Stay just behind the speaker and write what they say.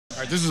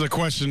right, this is a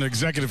question,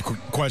 executive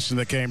question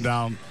that came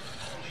down.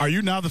 Are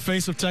you now the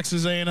face of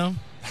Texas A&M?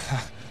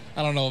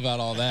 I don't know about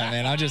all that,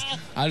 man. I just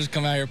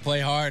come out here, play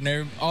hard,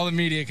 and all the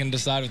media can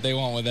decide what they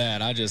want with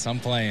that. I'm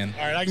playing.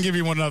 All right, I can give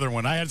you one other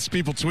one. I had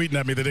people tweeting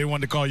at me that they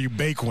wanted to call you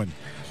Bae-quin.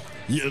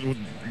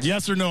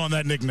 Yes or no on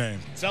that nickname?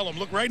 Tell them.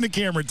 Look right in the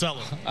camera and tell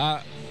them.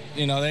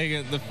 You know,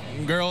 the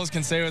girls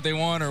can say what they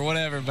want or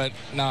whatever, but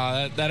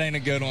no, that ain't a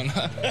good one.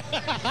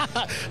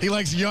 He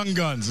likes young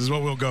guns is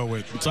what we'll go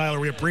with. Tyler,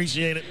 we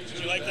appreciate it.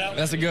 Did you like that one?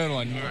 That's a good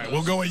one. All right,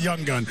 we'll go with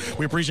young gun.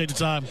 We appreciate the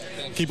time.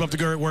 Keep up the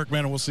great work, man,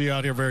 and we'll see you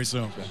out here very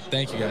soon.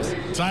 Thank you, guys.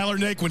 Tyler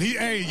Naquin.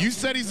 Hey, you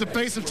said he's the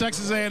face of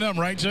Texas A&M,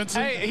 right,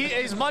 Jensen?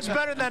 Hey, he's much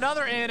better than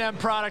other A&M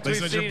product we've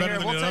seen here. They said you're better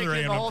than the other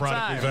A&M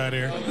product we've had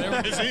here.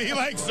 He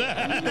likes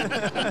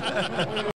that.